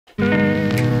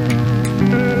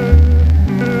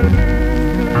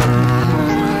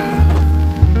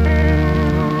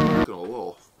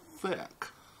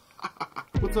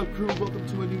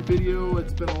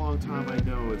It's been a long time, I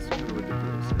know, it's kind of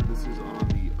ridiculous. And this is on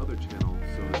the other channel,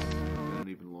 so it's been an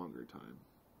even longer time.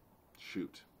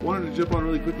 Shoot. Wanted to jump on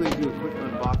really quickly and do a quick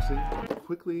unboxing.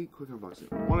 Quick unboxing.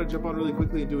 Wanted to jump on really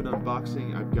quickly and do an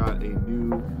unboxing. I've got a new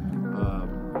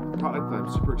product that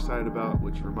I'm super excited about,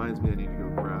 which reminds me I need to go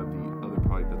grab the other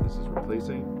product that this is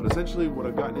replacing. But essentially what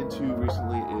I've gotten into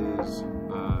recently is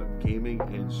gaming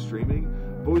and streaming.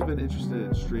 I've always been interested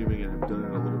in streaming and I've done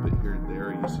it a little bit here and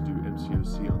there. I used to do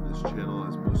MCOC on this channel,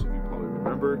 as most of you probably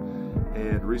remember.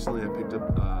 And recently I picked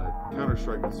up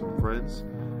Counter-Strike with some friends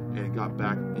and got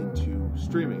back into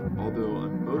streaming. Although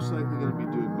I'm most likely going to be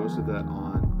doing most of that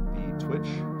on the Twitch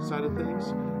side of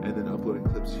things and then uploading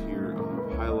clips here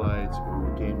of highlights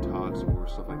or game talks or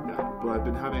stuff like that. But I've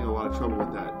been having a lot of trouble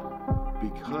with that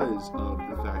because of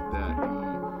the fact that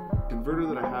the converter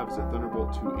that I have is a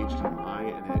Thunderbolt to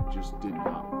HDMI and it just did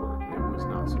not work. It was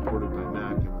not supported by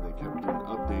Mac, and when they kept doing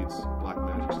updates,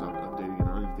 Blackmagic stopped updating, and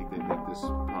I don't even think they make this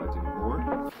product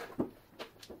anymore.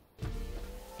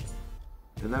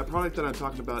 And that product that I'm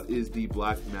talking about is the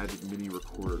Blackmagic Mini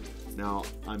Recorder. Now,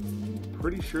 I'm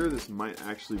pretty sure this might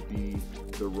actually be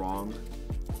the wrong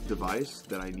device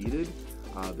that I needed.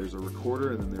 There's a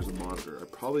recorder and then there's a monitor. I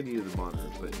probably needed the monitor,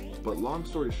 but long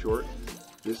story short,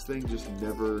 this thing just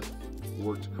never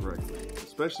worked correctly.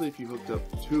 Especially if you hooked up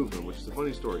two of them, which is a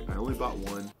funny story. I only bought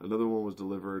one. Another one was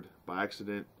delivered by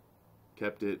accident.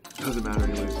 Kept it. Doesn't matter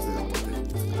anyways because they don't want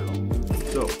it at all.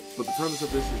 So, but the premise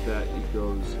of this is that it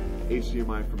goes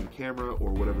HDMI from the camera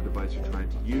or whatever device you're trying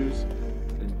to use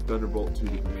and Thunderbolt to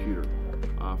the computer.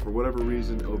 For whatever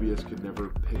reason, OBS could never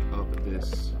pick up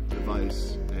this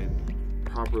device and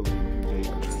properly convey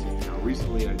a message. Now,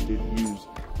 recently I did use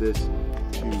this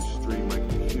to stream my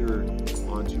computer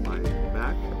onto my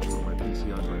Mac, or my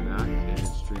PC onto my Mac, and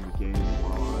stream the game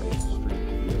while I streamed it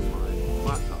via my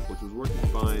laptop, which was working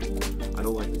fine. I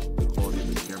don't like the quality of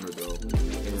the camera though.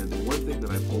 And the one thing that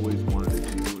I've always wanted to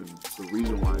do, and the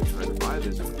reason why I tried to buy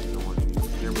this is because I wanted to use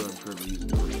the camera I'm currently using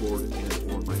to record and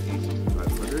or my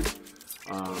A6500,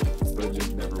 but it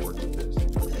just never worked with this.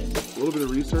 A little bit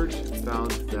of research found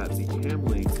that the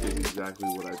Camlink is exactly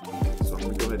what I've needed. So I'm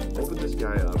going to go ahead and open this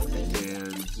guy up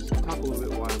and just talk a little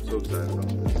bit why I'm so excited about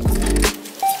this.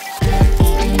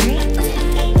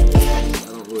 I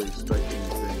don't really expect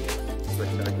anything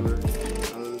spectacular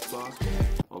out of this box.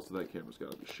 Also, that camera's got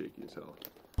to be shaky as hell.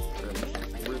 I'm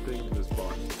just ripping this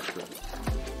box.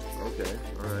 Okay,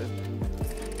 alright.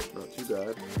 Not too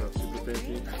bad. Not super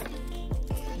fancy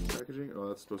packaging. Oh,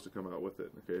 that's supposed to come out with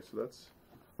it. Okay, so that's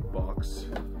box,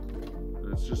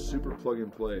 and it's just super plug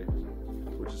and play,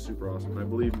 which is super awesome. I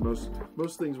believe most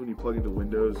things when you plug into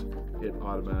Windows, it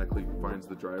automatically finds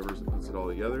the drivers and puts it all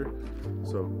together.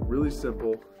 So really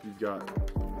simple. You've got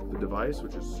the device,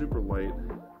 which is super light,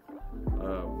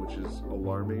 which is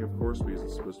alarming, of course, because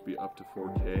it's supposed to be up to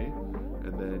 4K.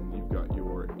 And then you've got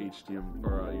your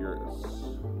HDMI, or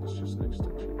it's just an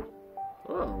extension.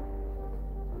 Oh,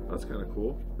 that's kind of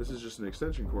cool. This is just an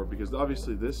extension cord because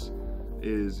obviously this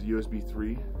is USB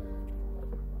 3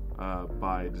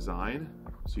 by design.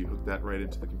 So you hook that right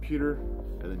into the computer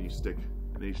and then you stick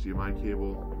an HDMI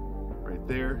cable right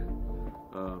there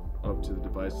up to the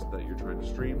device that you're trying to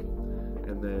stream.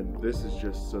 And then this is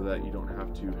just so that you don't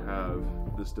have to have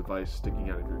this device sticking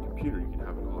out of your computer. You can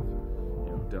have it off,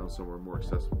 you know, down somewhere more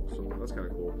accessible. So that's kind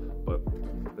of cool. But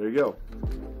there you go.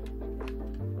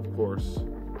 Of course,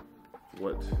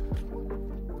 what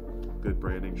good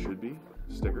branding should be.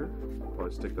 Sticker.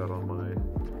 Probably stick that on my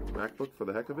MacBook for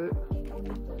the heck of it.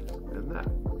 And that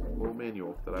little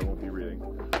manual that I won't be reading.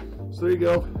 So there you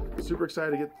go. Super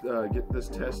excited to get this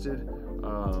tested.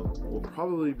 We'll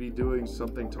probably be doing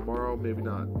something tomorrow. Maybe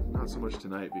not so much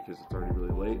tonight because it's already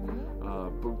really late.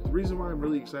 But the reason why I'm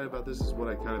really excited about this is what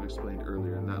I kind of explained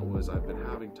earlier, and that was I've been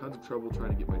having tons of trouble trying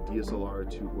to get my DSLR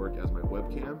to work as my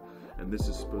webcam, and this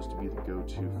is supposed to be the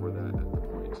go-to for that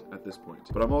at this point.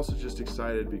 But I'm also just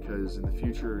excited because in the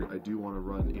future I do want to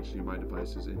run HDMI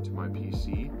devices into my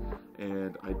PC,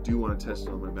 and I do want to test it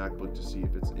on my MacBook to see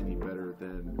if it's any better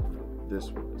than this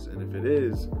was. And if it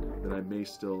is, then I may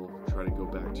still try to go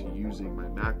back to using my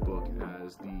MacBook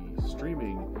as the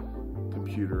streaming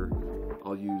computer.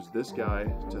 I'll use this guy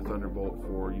to Thunderbolt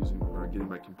for getting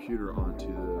my computer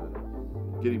onto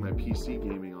getting my PC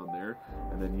gaming on there,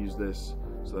 and then use this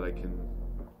so that I can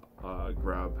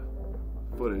grab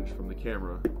footage from the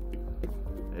camera.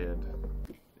 And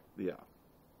yeah,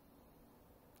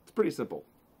 it's pretty simple.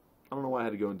 I don't know why I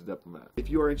had to go into depth on that. If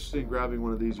you are interested in grabbing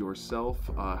one of these yourself,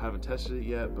 I haven't tested it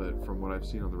yet, but from what I've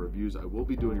seen on the reviews, I will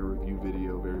be doing a review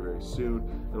video very, very soon.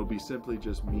 It'll be simply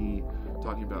just me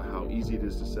talking about how easy it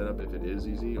is to set up, if it is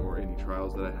easy, or any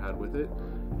trials that I had with it.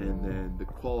 and then the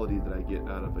quality that I get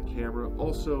out of a camera.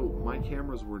 Also, my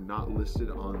cameras were not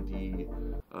listed on the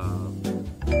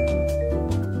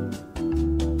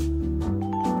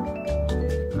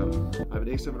I have an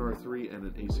A7R III and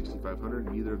an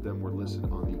A6500. Neither of them were listed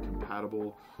on the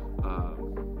compatible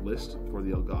list for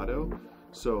the Elgato.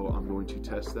 So I'm going to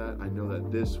test that. I know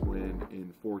that this, when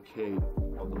in 4K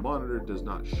on the monitor, does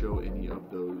not show any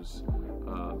of those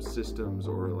systems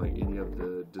or like any of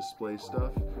the display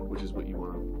stuff, which is what you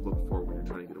want to look for when you're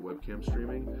trying to get a webcam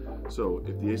streaming. So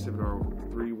if the A7R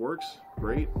III works,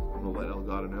 great. I'm going to let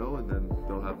Elgato know, and then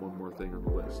they'll have one more thing on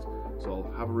the list. So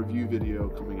I'll have a review video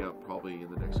coming out probably in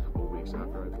the next couple of weeks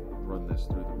after I've run this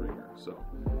through the ringer. So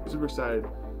super excited.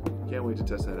 Can't wait to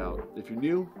test that out. If you're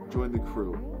new, join the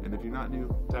crew. And if you're not new,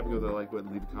 tap and go to that like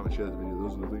button, leave a comment, share the video.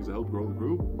 Those are the things that help grow the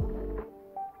crew.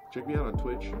 Check me out on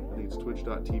Twitch. I think it's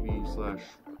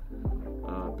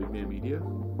twitch.tv/BigMan Media.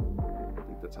 I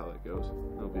think that's how that goes.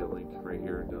 There'll be a link right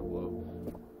here and down below.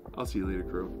 I'll see you later,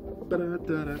 crew.